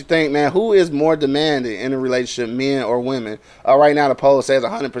me know what you think, man. Who is more demanding in a relationship, men or women? Right now, the poll says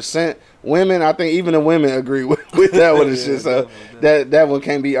 100% women. I think even the women agree with that one and shit. So that one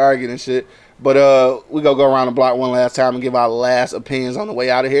can't be argued and shit. But we gonna go around the block one last time and give our last opinions on the way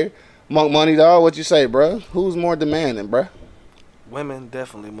out of here. Monk Money, dog. What you say, bro? Who's more demanding, bro? Women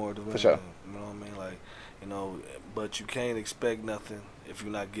definitely more demanding. For sure. You know what I mean? Like, you know, but you can't expect nothing if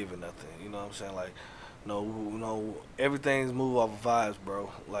you're not giving nothing. You know what I'm saying? Like, no, everything's move off of vibes, bro.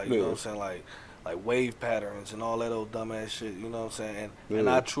 Like, you know what I'm saying? Like wave patterns and all that old dumbass shit. You know what I'm saying? And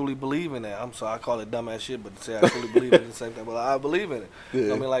I truly believe in that. I'm sorry, I call it dumbass shit, but to say I truly believe in the same thing. But I believe in it. Yeah. You know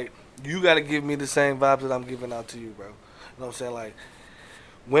what I mean? Like, you got to give me the same vibes that I'm giving out to you, bro. You know what I'm saying? Like,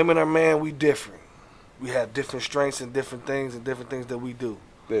 women are man, we different. we have different strengths and different things that we do.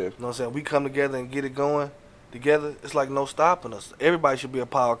 Yeah. You know what I'm saying? We come together and get it going together. It's like no stopping us. Everybody should be a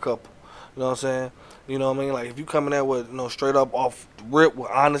power couple. You know what I'm saying? You know what I mean? Like if you come in there with straight up off rip with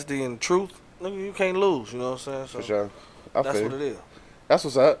honesty and truth, you can't lose. You know what I'm saying? So for sure. That's what it is. That's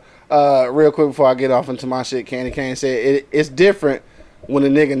what's up. Real quick before I get off into my shit, Candy Cane said it's different when a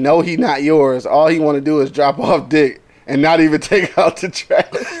nigga know he not yours. All he want to do is drop off dick and not even take out the trash.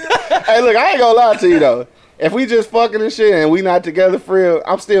 Hey, look, I ain't gonna lie to you though. If we just fucking and shit and we not together for real,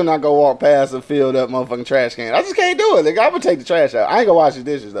 I'm still not gonna walk past a filled up motherfucking trash can. I just can't do it. Like, I'm gonna take the trash out. I ain't gonna wash the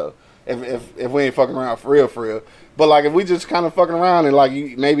dishes though. If we ain't fucking around for real. But like if we just kind of fucking around and like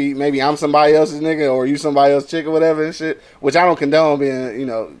you, maybe I'm somebody else's nigga or you somebody else's chick or whatever and shit, which I don't condone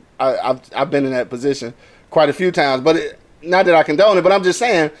being. I've been in that position quite a few times, but not that I condone it, but I'm just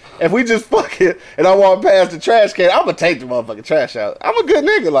saying, if we just fuck it and I walk past the trash can, I'm gonna take the motherfucking trash out. I'm a good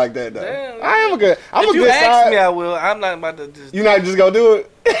nigga like that, though. Damn, I am a good. If you ask me, I will. I'm not about to just. You not just gonna do it?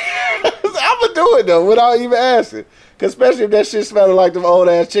 I'm gonna do it though, without even asking. Cause especially if that shit smelling like them old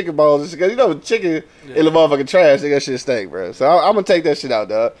ass chicken balls, because chicken in the motherfucking trash, that shit stink, bro. So I'm gonna take that shit out,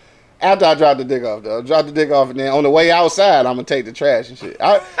 dog. After I drop the dick off, though. Drop the dick off, and then on the way outside, I'm going to take the trash and shit.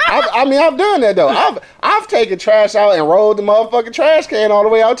 I mean, I've done that, though. I've taken trash out and rolled the motherfucking trash can all the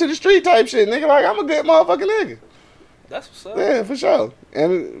way out to the street type shit. Nigga, like, I'm a good motherfucking nigga. That's what's up. Yeah, for sure.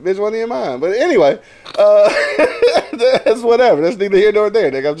 And bitch wasn't in mine. But anyway, that's whatever. That's neither here nor there,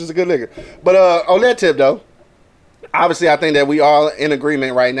 nigga. I'm just a good nigga. But on that tip, though, obviously, I think that we all in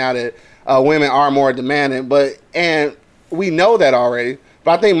agreement right now that women are more demanding. And we know that already.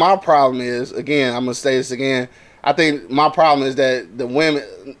 But I think my problem is, again, I'm going to say this again, I think my problem is that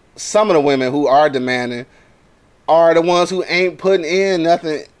some of the women who are demanding are the ones who ain't putting in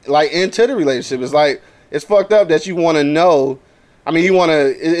nothing, like, into the relationship. It's like, it's fucked up that you want to know,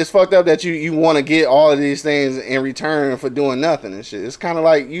 it's fucked up that you want to get all of these things in return for doing nothing and shit. It's kind of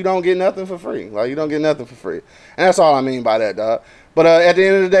like you don't get nothing for free. Like, you don't get nothing for free. And that's all I mean by that, dog. But at the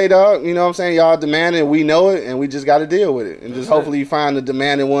end of the day, dog, you know what I'm saying? Y'all demanding, we know it, and we just got to deal with it. And just hopefully you find the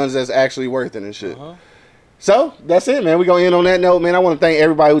demanding ones that's actually worth it and shit. So, that's it, man. We're going to end on that note, man. I want to thank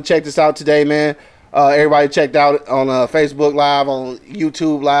everybody who checked us out today, man. Everybody checked out on Facebook Live, on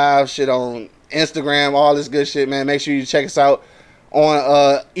YouTube Live, shit on Instagram, all this good shit, man. Make sure you check us out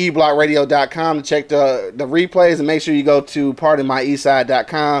on eblockradio.com to check the replays, and make sure you go to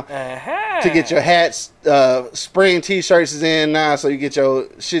pardonmyeastside.com to get your hats. Spring t-shirts is in now, so you get your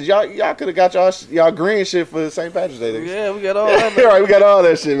shit. Y'all could have got y'all green shit for St. Patrick's Day. Yeah, we got all that. Right, we got all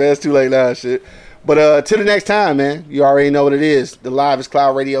that shit, man. It's too late now, shit. But till the next time, man, you already know what it is. The Livest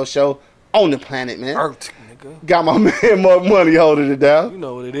Cloud Radio Show on the planet, man. Earth, nigga. Got my man Mark Money holding it down. You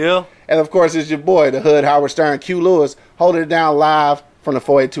know what it is. And of course, it's your boy, the Hood Howard Stern, Q Lewis, holding it down live from the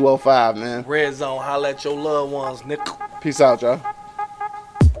 48205, man. Red Zone, holla at your loved ones, nigga. Peace out, y'all.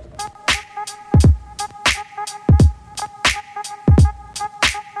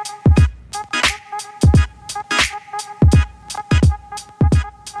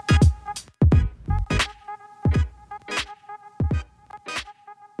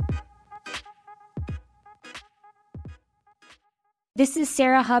 This is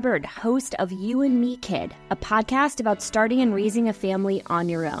Sarah Hubbard, host of You and Me Kid, a podcast about starting and raising a family on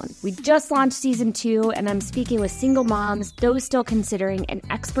your own. We just launched season 2, and I'm speaking with single moms, those still considering, and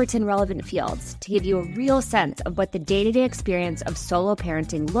experts in relevant fields to give you a real sense of what the day-to-day experience of solo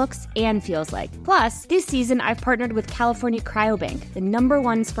parenting looks and feels like. Plus, this season, I've partnered with California Cryobank, the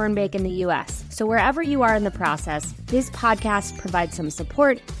 #1 sperm bank in the U.S. So wherever you are in the process, this podcast provides some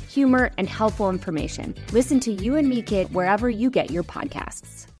support, humor, and helpful information. Listen to You and Me Kid wherever you get your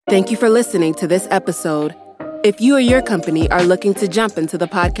podcasts. Thank you for listening to this episode. If you or your company are looking to jump into the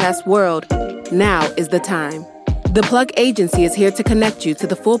podcast world, now is the time. The Plug Agency is here to connect you to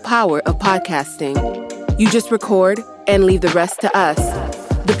the full power of podcasting. You just record and leave the rest to us.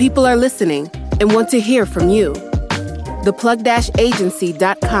 The people are listening and want to hear from you.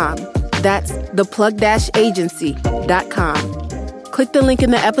 theplug-agency.com. That's theplug-agency.com. Click the link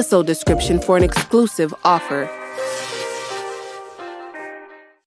in the episode description for an exclusive offer.